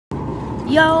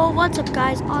Yo, what's up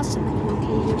guys? Awesome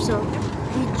okay here. So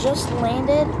we just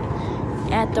landed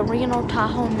at the Reno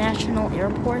Tahoe National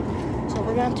Airport. So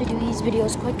we're going to do these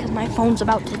videos quick because my phone's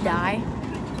about to die.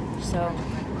 So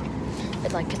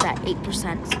it's at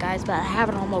 8% guys, but I have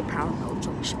it on low power mode,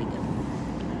 so we should be good.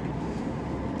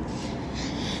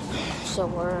 So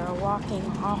we're walking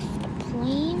off the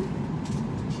plane.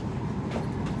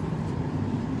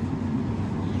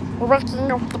 We're walking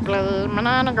off the plane, and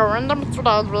I'm going to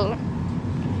the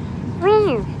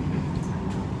Woo!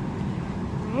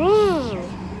 Woo!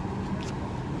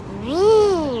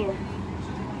 Woo!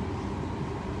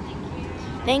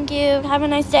 Thank you. Have a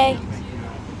nice day.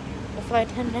 The flight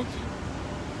attendant.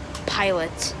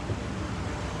 Pilots.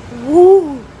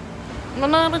 Woo! We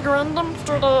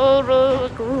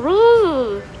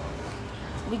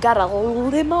got a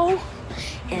limo,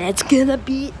 and it's gonna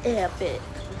be epic.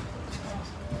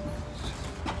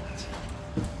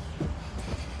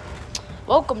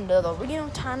 Welcome to the Reno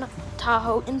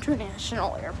Tahoe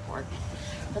International Airport,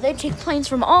 where they take planes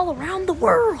from all around the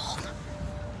world.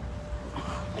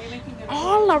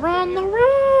 All around the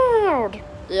world.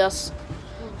 Yes,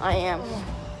 I am.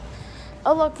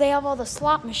 Oh, look, they have all the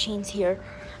slot machines here.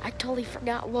 I totally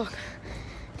forgot. Look,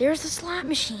 there's the slot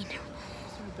machine. Is there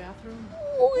a bathroom?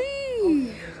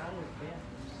 Wee.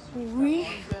 Wee.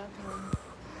 Bathroom.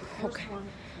 Okay,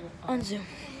 on Zoom.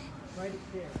 Right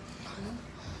there.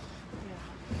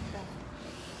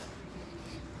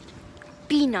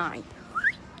 B9.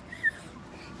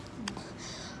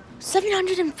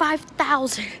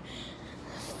 705,000.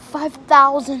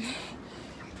 5,000.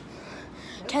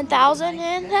 10,000,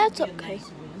 and that's okay.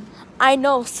 I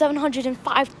know,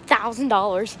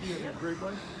 $705,000.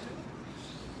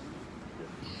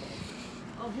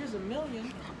 Oh, here's $1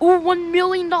 million. Ooh, $1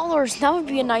 million. That would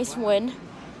be a nice win.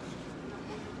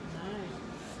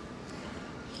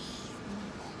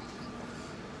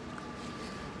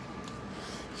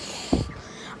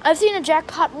 I've seen a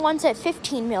jackpot once at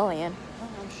 15 million. Oh,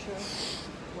 I'm sure.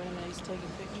 Wait a minute, he's taking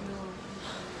pictures.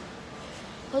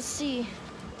 Let's see.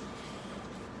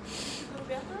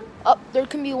 Oh, there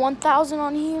can be 1,000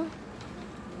 on here.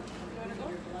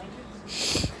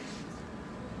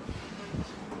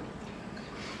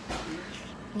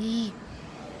 Yee.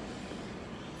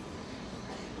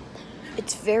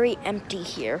 It's very empty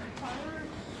here,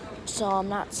 so I'm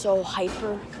not so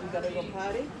hyper. You gotta go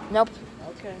potty? Nope.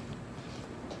 Okay.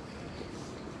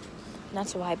 Not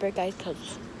so hyper, guys,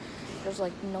 because there's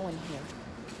no one here.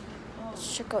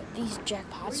 Let's check out these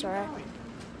jackpots, alright?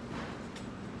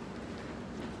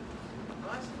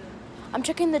 I'm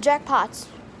checking the jackpots.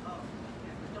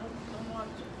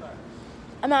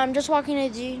 I'm just walking to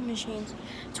the machines.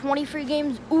 20 free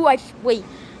games. Ooh, wait.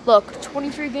 Look, 20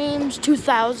 free games,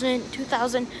 2,000,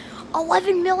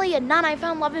 11 million. None, I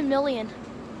found 11 million.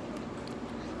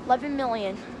 11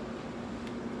 million.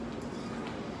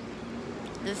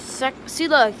 See,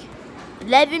 look,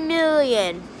 11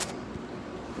 million.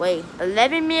 Wait,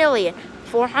 11 million,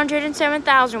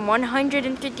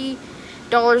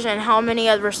 $407,150, and how many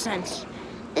other cents?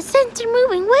 The cents are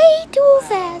moving way too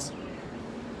fast.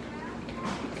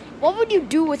 What would you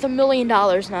do with $1 million,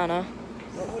 Nana?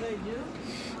 What would I do?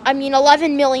 I mean,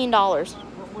 $11 million. What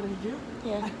would I do?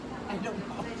 Yeah. I don't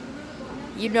know.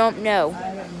 You don't know. I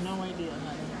have no idea.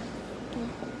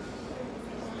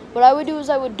 What I would do is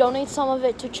I would donate some of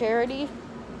it to charity.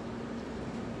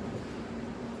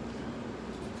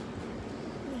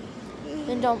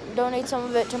 Then donate some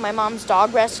of it to my mom's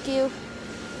dog rescue.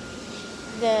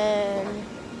 Then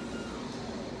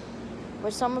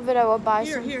with some of it I would buy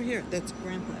some. Here. That's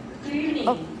Grandpa.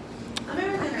 Oh.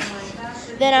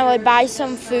 Then I would buy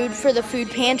some food for the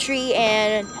food pantry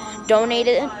and donate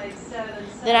it.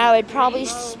 Then I would probably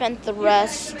spend the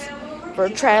rest for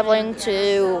traveling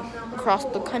to across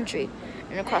the country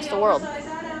and across the world.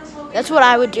 That's what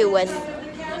I would do with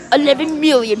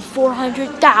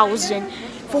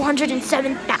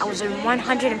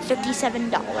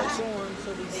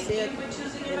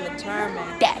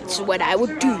 $11,407,157. That's what I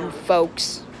would do,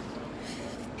 folks.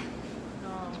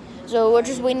 So we're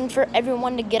just waiting for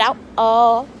everyone to get out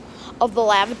of the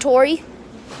lavatory.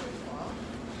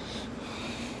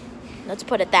 Let's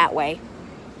put it that way.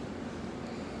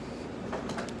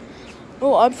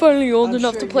 Oh, I'm finally old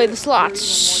enough to play the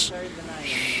slots.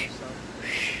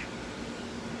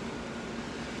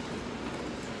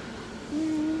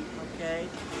 Okay.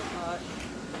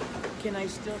 Can I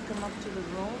still come up to the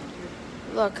room?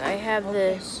 Look, I have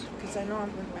this Because I know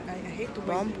I hate to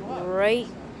bump wake you up. right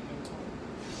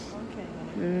Okay.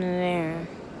 there.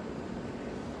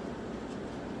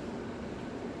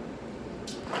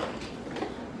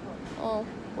 Oh,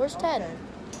 where's Ted? Okay.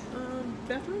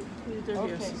 bathroom?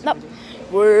 Okay. No.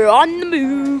 We're on the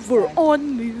move. We're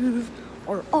on the move.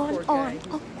 We're on. He's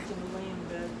in a laying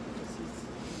bed.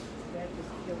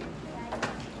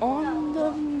 On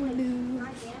the move.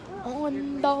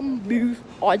 On the move.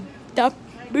 On the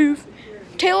move.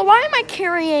 Taylor, why am I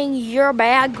carrying your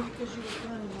bag?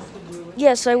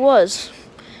 Yes, I was.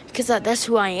 Because that's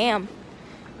who I am.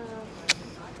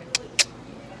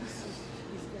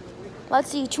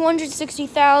 Let's see,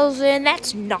 260,000.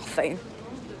 That's nothing.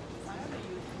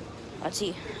 Let's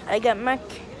see. I got my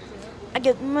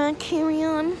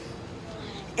carry-on,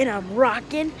 and I'm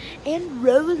rocking and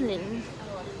rolling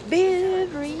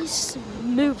very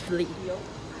smoothly.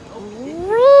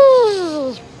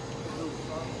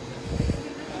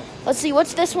 Let's see,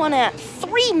 what's this one at?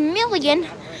 3,509,000.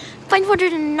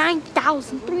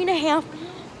 $3.5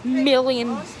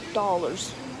 million. Can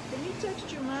you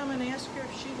text your mom and ask her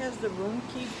if she has the room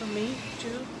key for me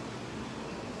too?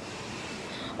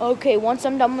 Okay, once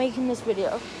I'm done making this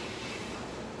video.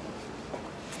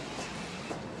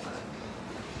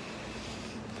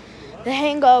 The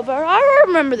Hangover. I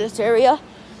remember this area.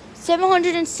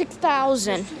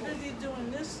 706,000. Too busy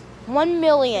doing this. 1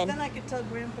 million. Then I could tell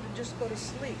Grandpa to just go to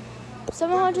sleep.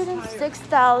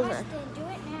 706,000.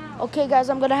 Okay, guys,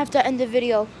 I'm gonna have to end the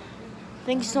video.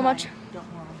 Thank you so much. Don't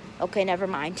worry. Okay, never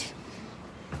mind.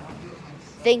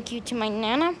 Thank you to my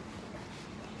Nana.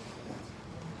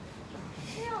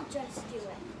 She'll just do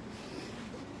it.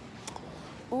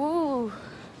 Ooh.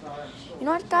 You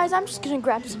know what, guys? I'm just gonna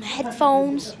grab some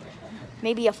headphones,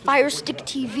 maybe a Fire Stick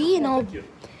TV, and I'll be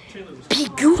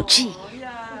Gucci.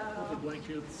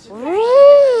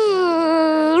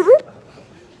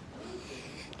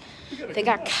 They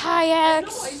got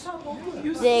kayaks.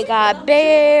 They got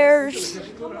bears.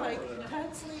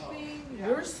 Pat's sleeping.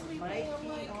 You're sleeping. I'm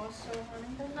like,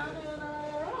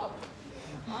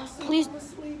 Please.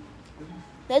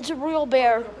 That's a real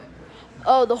bear.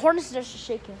 Oh, the hornet's nest is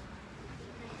shaking.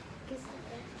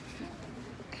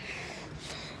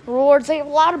 Rewards. They have a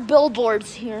lot of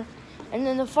billboards here. And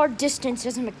in the far distance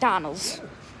is a McDonald's.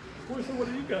 What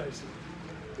are you guys?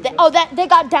 They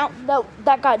got down. No,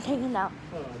 that got taken down.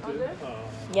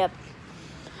 Yep.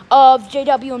 Of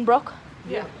JW and Brooke.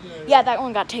 Yeah. Yeah, that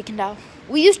one got taken down.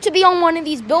 We used to be on one of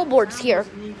these billboards here.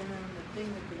 Even on the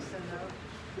thing that they sent out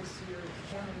this year,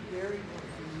 Kevin Berry for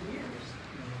years.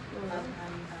 On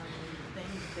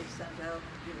things they sent out.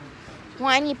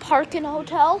 Whiny Park and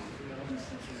Hotel.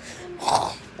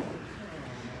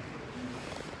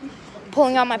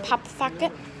 Pulling out my Pop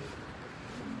Pocket.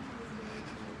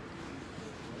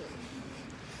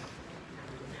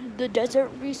 The Desert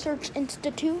Research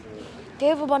Institute. They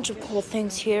have a bunch of cool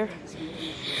things here.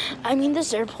 I mean,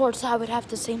 this airport's, I would have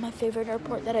to say, my favorite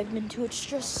airport that I've been to. It's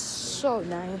just so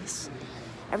nice.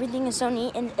 Everything is so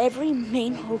neat, and every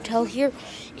main hotel here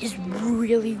is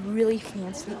really, really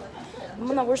fancy. The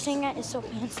one that we're staying at is so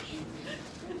fancy. She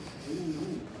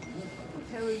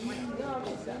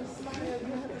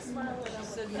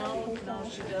said no,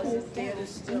 she doesn't. Dad is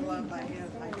still up. I have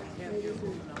your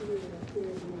room number.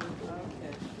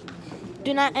 Okay.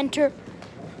 Do not enter.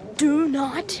 Do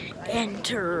not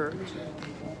enter.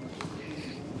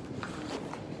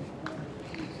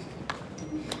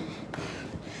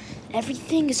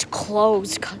 Everything is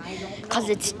closed because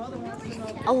it's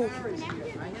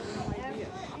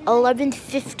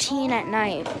 11:15 at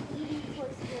night.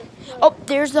 Oh,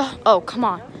 there's the. Oh, come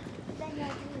on.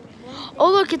 Oh,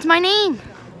 look, it's my name,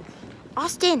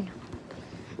 Austin.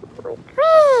 I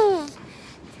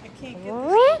can't get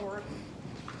this to work.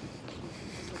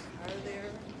 There's a car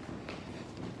there.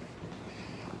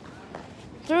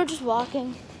 They're just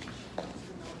walking.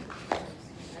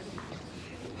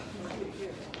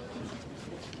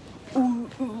 Ooh,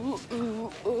 ooh,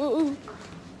 ooh, ooh.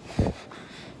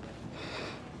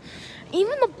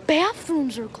 Even the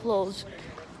bathrooms are closed.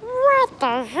 What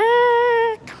the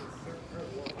heck?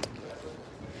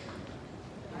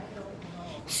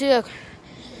 See, look.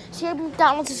 See,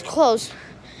 McDonald's is closed.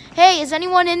 Hey, is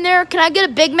anyone in there? Can I get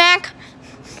a Big Mac?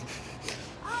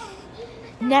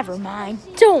 Never mind.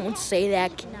 Don't say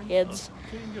that, kids.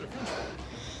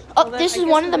 Oh, this is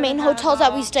one of the main hotels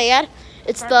that we stay at.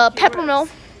 It's the Peppermill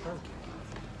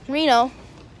Reno.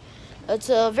 It's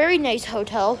a very nice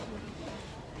hotel.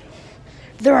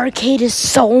 Their arcade is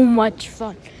so much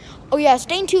fun. Oh yeah,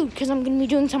 stay tuned because I'm going to be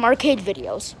doing some arcade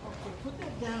videos.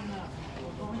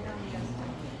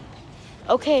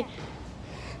 Okay.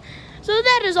 So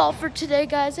that is all for today,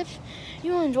 guys. If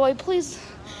you enjoyed, please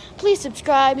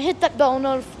subscribe, hit that bell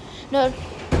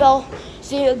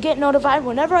so you get notified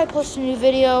whenever I post a new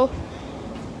video.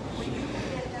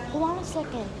 Hold on a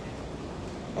second.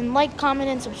 And like, comment,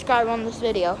 and subscribe on this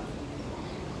video.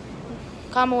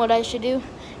 comment what I should do,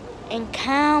 and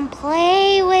come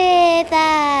play with us.